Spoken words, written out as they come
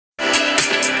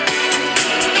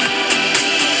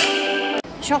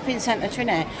shopping centre,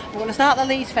 Trinity. We're going to start the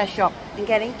Leeds Fest shop and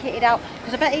get him kitted out.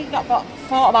 Because I bet he's not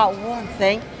thought about one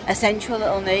thing, essential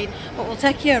little need. But we'll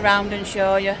take you around and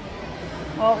show you.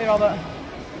 Won't we, Robert?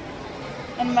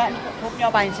 And Martin, put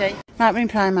your buying tea. Right, we're in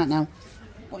Primark now.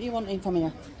 What are you wanting from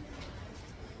here?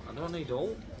 I don't need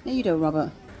all. Yeah, you do,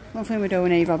 Robert. One thing we do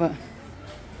need, Robert.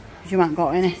 Because you haven't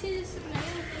got any.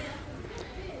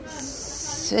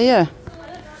 See ya.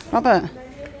 Robert.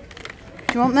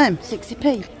 Do you want them?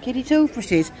 60p. Kiddie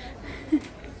toothbrushes.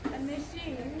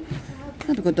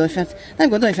 That'd be good though if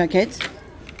you had kids.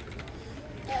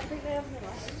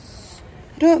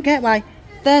 I don't get why.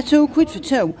 They're £2 for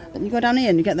two, but you go down here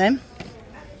and you get them.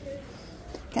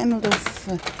 Get them all done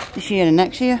for this year and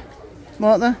next year,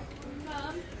 won't they?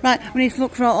 Right, we need to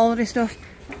look for all of this stuff.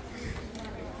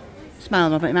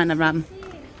 Smile, Robert, it might never happen.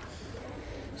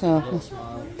 So,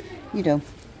 you do.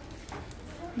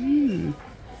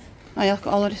 Oh yeah, look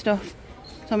at all of this stuff.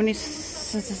 So we need to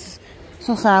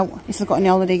suss out if they've got any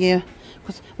holiday gear.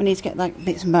 Because we need to get like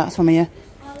bits and bats from here.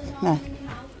 There,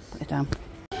 put it down.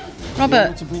 Robert. Do you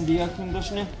want to bring the air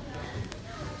conditioner?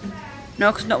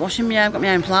 No, because I'm not washing my hair, I've got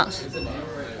my own plats.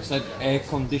 I said air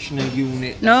conditioner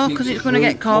unit. No, because it's going to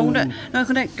get cold. No,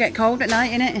 it's going to get cold at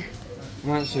night, innit?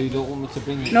 Right, so you don't want me to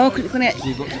bring it? No, because it's going to get... So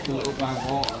you've got to fill it up by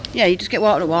water? Yeah, you just get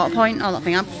water at water point, all that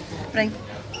thing. Bring.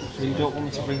 So you don't want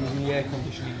me to bring the air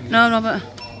conditioner unit? No, Robert.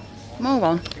 Move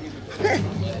on.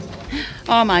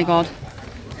 Oh my God.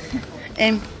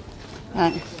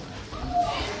 Right.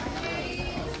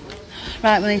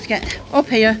 Right, we need to get up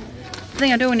here. The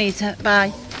thing I do need to buy.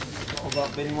 What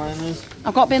about bin liners?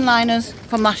 I've got bin liners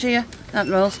from last year at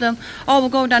the roll still. Oh, we'll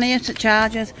go down here to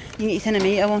Chargers. You can get your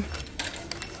centimetre one.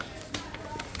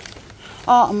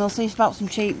 Oh, and we'll see about some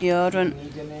cheap deodorant.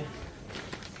 Need any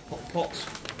pots?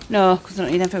 No, because I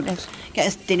don't need them for this. Get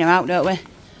us dinner out, don't we?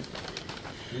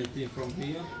 Anything from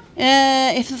here?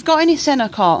 If they've got any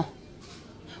Senecot.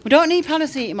 We don't need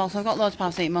paracetamol, so I've got loads of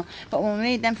paracetamol. But we'll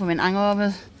need them for when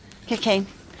hangovers kick in.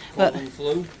 But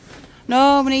flu?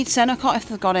 no, we need Senecot if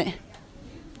they've got it.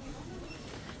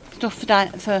 Stuff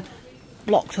for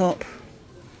blocked up.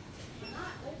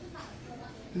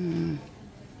 Well,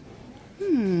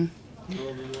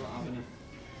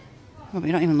 but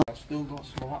you're not even looking. I've still got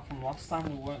some of that from last time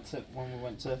when we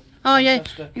went to Oh yeah,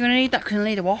 Manchester. you're going to need that because you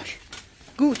need a wash.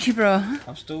 Gucci, bro.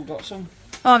 I've still got some.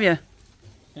 Oh, have you?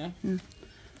 Yeah.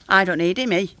 I don't need it,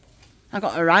 me. I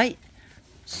got a right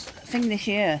thing this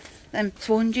year. Them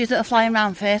sponges that are flying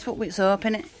around Facebook with soap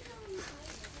in it.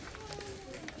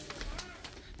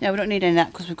 Yeah, we don't need any of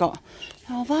that because we've got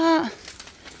all that.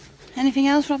 Anything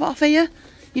else, Robert, off here?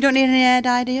 You don't need any hair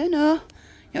dye, do you? No.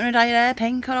 You don't want to dye your hair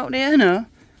pink or out there? No.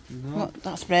 No. What,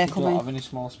 that spray You coming? don't have any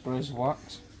small sprays of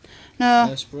wax? No.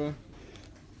 Hair spray?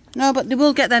 No, but they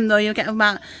will get them though. You'll get them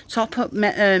at top up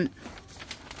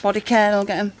body care. They'll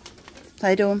get them.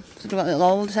 They do them. So they've got a little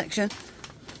old section.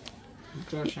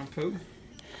 Dry shampoo?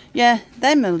 Yeah,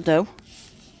 them will do.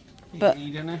 You But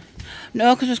need any?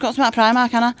 no, because we've got some at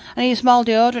Primark, Anna. I need a small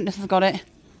deodorant if they've got it.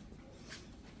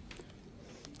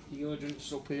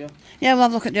 Deodorants up here? Yeah, we'll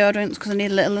have a look at deodorants because I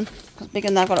need a little one. Because big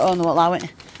and I've got it on, they won't allow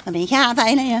it. I mean, you can't have that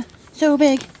in here. So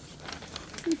big.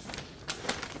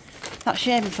 That's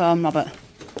shaving foam, Robert.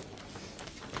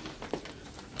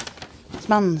 That's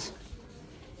man's.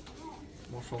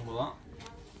 What's wrong with that?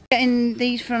 Getting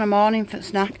these for in the morning for a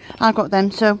snack. I've got them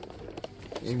too.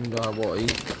 Even though I won't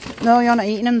eat. No, you're not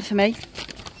eating them for me.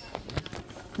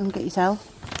 Go and get yourself.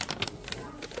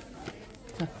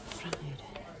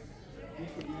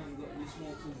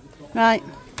 Right.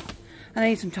 I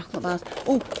need some chocolate bars.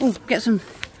 Oh, get some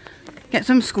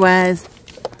squares.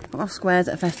 I'll have squares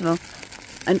at a festival.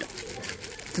 And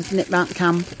just nip round the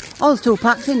can. Oh, there's 2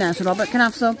 packs in there, so Robert can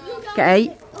have some. Get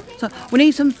 8. So we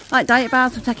need some like diet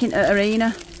bars for taking to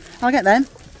Arena. I'll get them.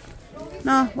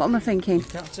 No, what am I thinking? You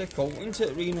can't take out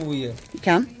into Arena with you. You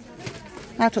can.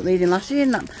 I took these in last year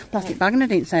in that plastic bag and I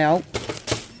didn't say out.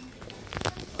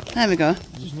 There we go.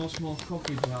 There's no small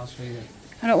coffee jars for you.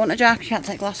 I don't want a jar, you can't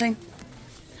take glass in.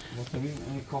 What, there isn't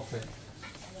any coffee?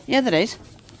 Yeah, there is.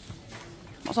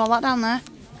 What's all that down there?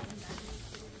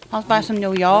 I'll buy some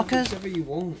New Yorkers. Whatever you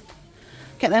want.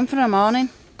 Get them for the morning.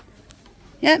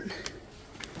 Yep.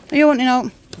 Are you wanting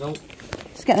out? No.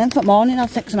 Just get them for the morning, I'll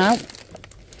fix them out.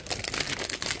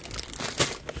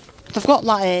 I've got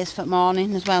lattes for the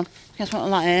morning as well. Guess what a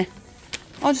latte?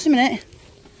 Oh, just a minute.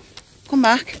 Come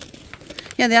back.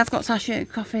 Yeah, they have got sachet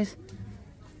coffees.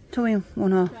 2 in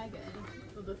 1 or.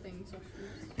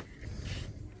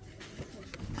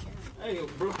 Hey,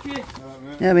 Brookie.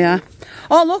 There we are.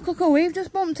 Oh, look who we've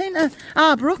just bumped into.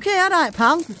 Ah, Brookie, alright,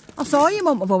 pal. I saw you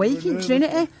month of a week in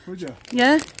Trinity. Would you?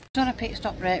 Yeah. On a pit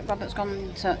stop break. Robert's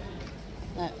gone to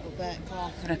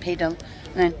for a pedal,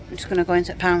 and then we're just going to go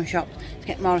into a pound shop to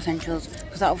get more essentials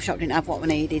because that other shop didn't have what we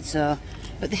needed. So,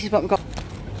 but this is what we've got: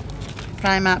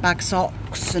 Primark bag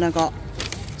socks, and I got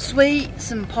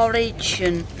sweets and porridge,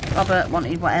 and Robert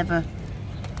wanted whatever,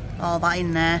 all that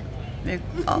in there.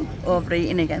 Oh,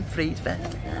 overeating again, freeze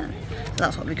fest. Yeah. So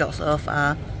that's what we got so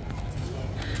far.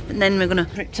 And then we're going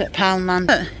to trip to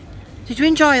Poundland. Did you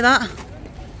enjoy that?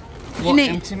 What,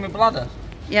 empty my bladder?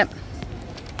 Yep.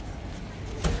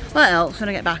 What else when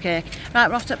I get backache? Right,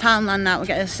 we're off to Poundland now. We'll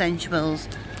get essentials,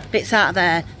 bits out of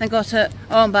there. Then go to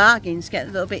Home Bargains, get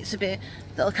the little bits of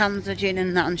little cans of gin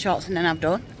and that and shots, and then I'm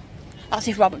done. That's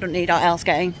if Robert doesn't need what else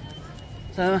getting.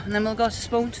 So, and then we'll go to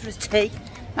Spoons for his tea.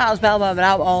 That was Belvoir, we're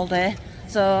out all day.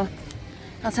 So,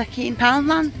 I'll take you in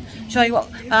Poundland. Show you what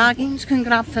bargains can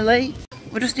grab for Leeds.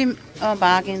 We're just in Home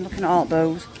Bargains looking at all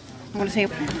booze. I'm going to see.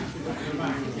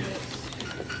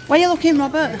 Where are you looking,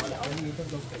 Robert?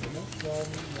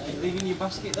 Leaving your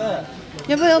basket there?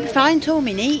 Yeah, but it'll be fine, 2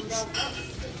 minutes.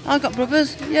 I've got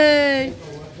brothers, yay!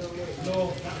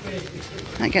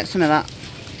 Might get some of that.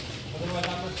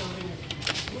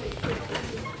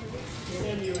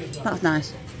 That's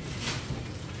nice.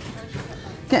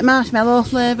 Get marshmallow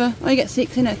flavour. Oh, you get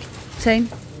 6 in a tin.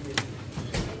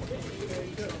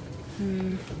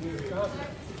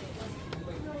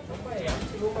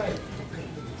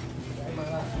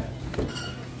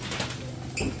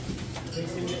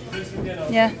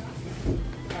 Yeah.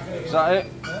 Is that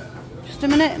it? Just a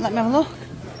minute, let me have a look.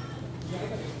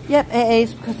 Yep, it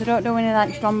is, because they don't do any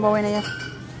like Strombo in here.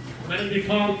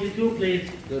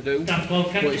 They do.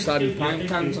 But it's had in pint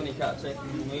cans and you can't take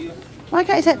them either. Why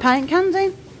can't you take pint cans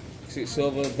in? Because it's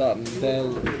over that their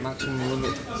maximum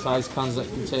limit size cans that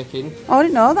you can take in. Oh, I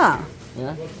didn't know that.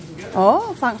 Yeah.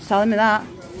 Oh, thanks for telling me that.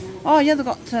 Oh yeah, they've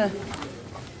got to...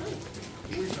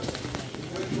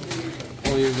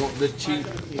 Oh, you've got the cheap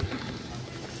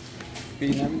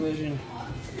B&M version.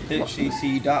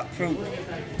 HCC dark fruit.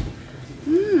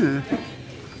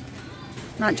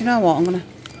 Right, do you know what? I'm going to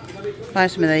buy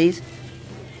some of these.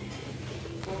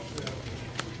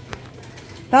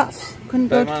 That's couldn't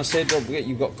But good. man said, don't forget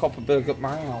you've got Copperberg at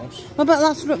my house. Well, but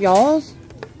that's up yours.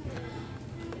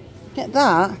 Get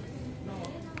that.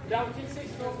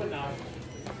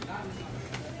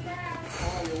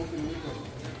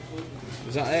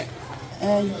 Is that it?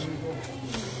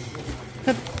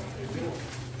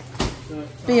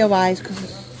 Beer wise, because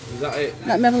Is that it?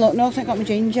 let me have a look. No, I haven't got my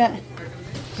jeans yet.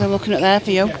 So I'm looking at there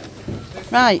for you.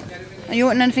 Right. Are you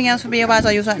wanting anything else for beer wise, or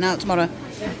are you starting out tomorrow?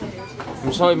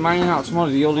 I'm sorry, mine out tomorrow.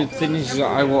 The only thing is that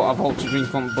I won't have hot to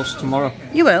drink on the bus tomorrow.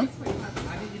 You will.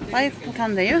 Buy a couple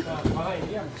cans, do you?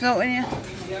 So when you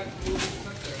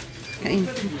getting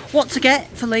what to get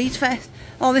for Leeds Fest?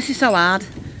 Oh, this is so hard.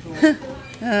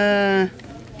 I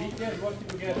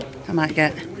might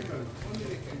get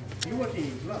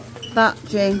that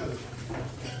gin,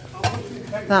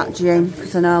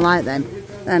 because I know I like them.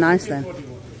 They're nice then.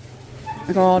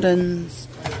 The Gordons.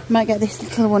 I might get this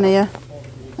little one here,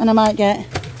 and I might get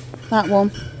that one.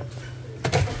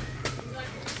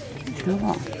 Do you know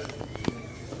what?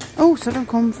 Oh, Southern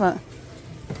Comfort.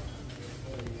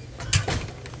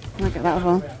 I might get that as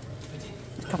well.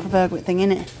 It's Copperberg with thing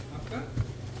in it.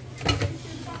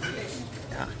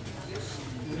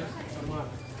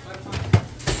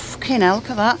 Fucking hell, look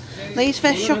at that. Leeds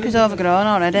Fest shop is overgrown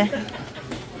already.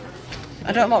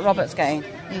 I don't know what Robert's getting.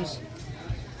 He's...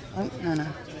 Oh, no.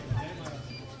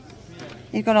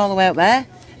 He's gone all the way up there.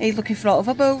 He's looking for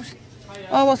other booze.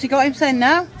 Oh, what's he got him saying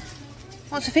now?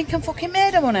 What's he think I'm fucking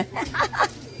made of money?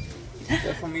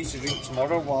 They're for me to drink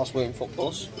tomorrow whilst waiting for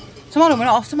bus. Tomorrow? We're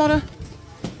not off tomorrow.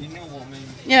 You know what I mean?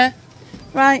 Yeah.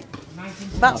 Right.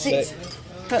 That's it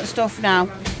for the stuff now.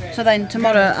 So then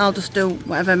tomorrow I'll just do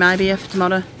whatever may be here for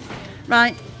tomorrow.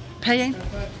 Right. Paying.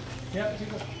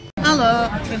 Hello.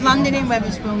 We've landed in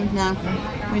Wetherspoons now.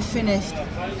 We've finished.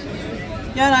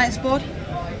 You alright, Spud?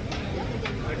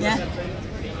 Yeah.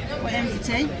 Waiting for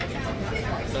tea?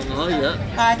 Don't know yet.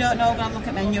 I don't know, but I'll look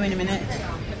at menu in a minute.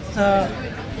 So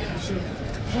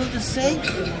we'll just see.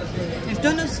 We've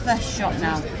done a Fest shop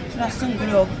now. We'll have some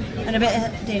grub and a bit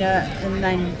of dinner and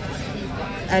then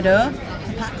head home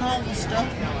to pack all the stuff.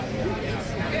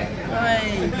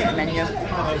 Right, get a menu.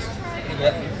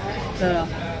 So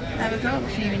there we go,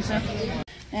 see you in sir.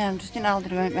 Yeah, I'm just in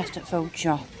Aldi, I went rest at food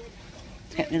shop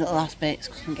to get my little last bits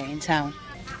because I'm getting in town.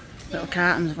 Little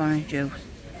cartons of orange juice.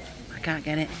 I can't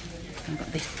get it. I've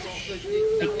got this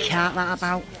big cart that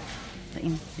about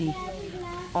in the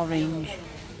orange.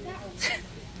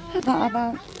 That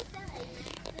about.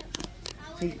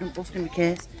 So you can bust in the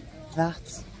case.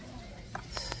 That's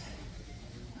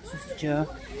just a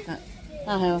joke. But,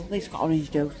 oh, at least got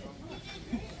orange juice.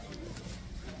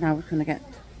 Now we're going to get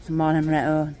some more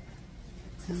amaretto.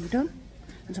 And we're done.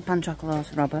 And some pan chocolate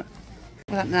for Robert.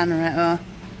 With that amaretto.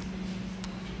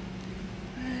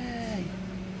 Hey.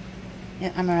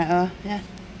 Yeah, amaretto, yeah.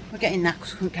 We're getting that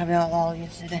because we couldn't carry all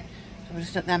yesterday. So we're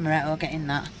just at the amaretto getting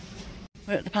that.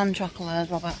 We're at the pan chocolate,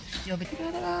 Robert. You'll be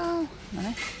together all.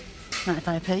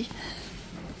 95p.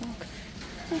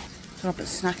 So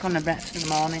Robert's snack on the breakfast in the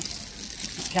morning.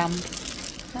 Jam.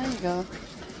 There you go.